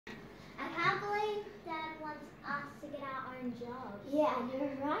full-time job. Yeah, I know,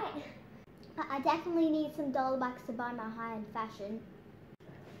 right? I definitely need some dollar bucks to buy my high-end fashion.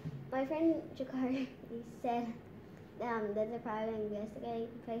 My friend Jacoby said there's a private investigator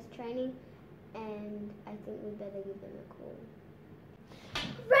place training, and I think we better give them a call.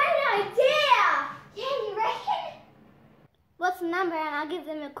 Great idea! Yeah, you reckon? What's the number and I'll give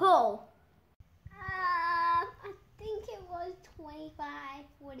them a call? I think it was 25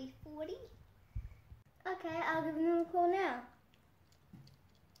 40 40. Okay, I'll give them a call now.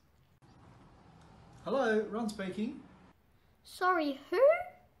 Hello, Ron speaking. Sorry, who?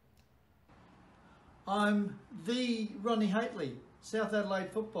 I'm the Ronnie Haitley, South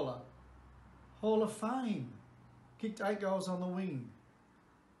Adelaide footballer. Hall of Fame. Kicked 8 goals on the wing.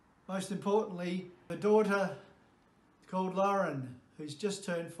 Most importantly, a daughter called Lauren, who's just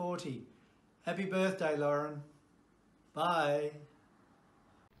turned 40. Happy birthday, Lauren. Bye.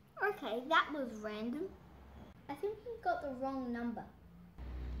 Okay, that was random. I think we got the wrong number.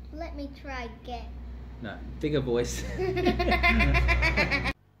 Let me try again. No, bigger voice.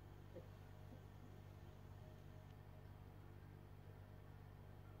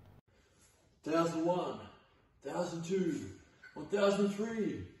 1001, 1002,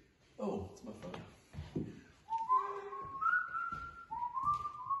 1003. Oh, it's my phone.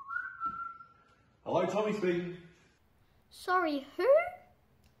 Hello, Tommy speaking. Sorry, who?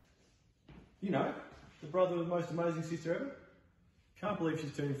 You know, the brother of the most amazing sister ever. Can't believe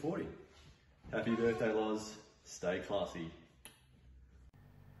she's turning 40. Happy birthday, Loz. Stay classy.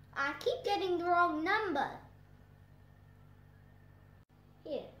 I keep getting the wrong number.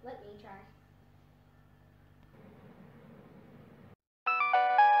 Here, let me try.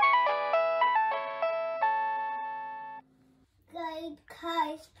 Gold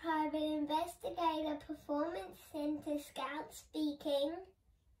Coast Private Investigator Performance Centre Scout speaking.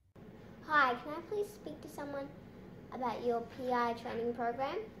 Hi, can I please speak to someone about your PI training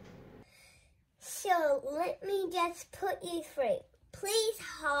program? Sure, let me just put you through. Please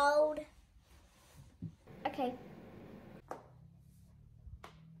hold. Okay.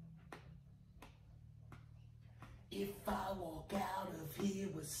 If I walk out of here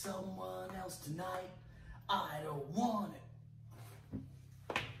with someone else tonight, I don't want it.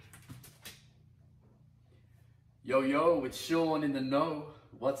 Yo, yo, it's Sean in the know.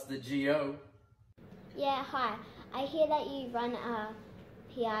 What's the GO? Yeah, hi. I hear that you run a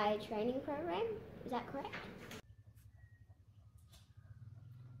PI training program. Is that correct?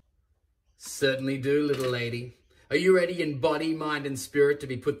 Certainly do, little lady. Are you ready in body, mind and spirit to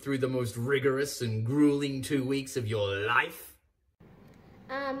be put through the most rigorous and grueling 2 weeks of your life?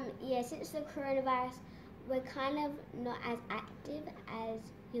 Yeah, since the coronavirus, we're kind of not as active as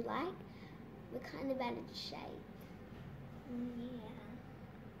you like. We're kind of out of shape. Yeah.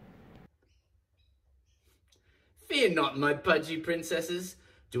 Fear not, my pudgy princesses.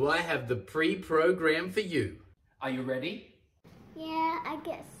 Do I have the pre-program for you? Are you ready? Yeah, I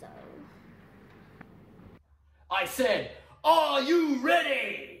guess so. I said, are you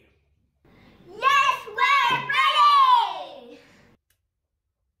ready? Yes, we're ready!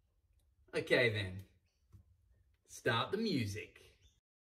 Okay then. Start the music.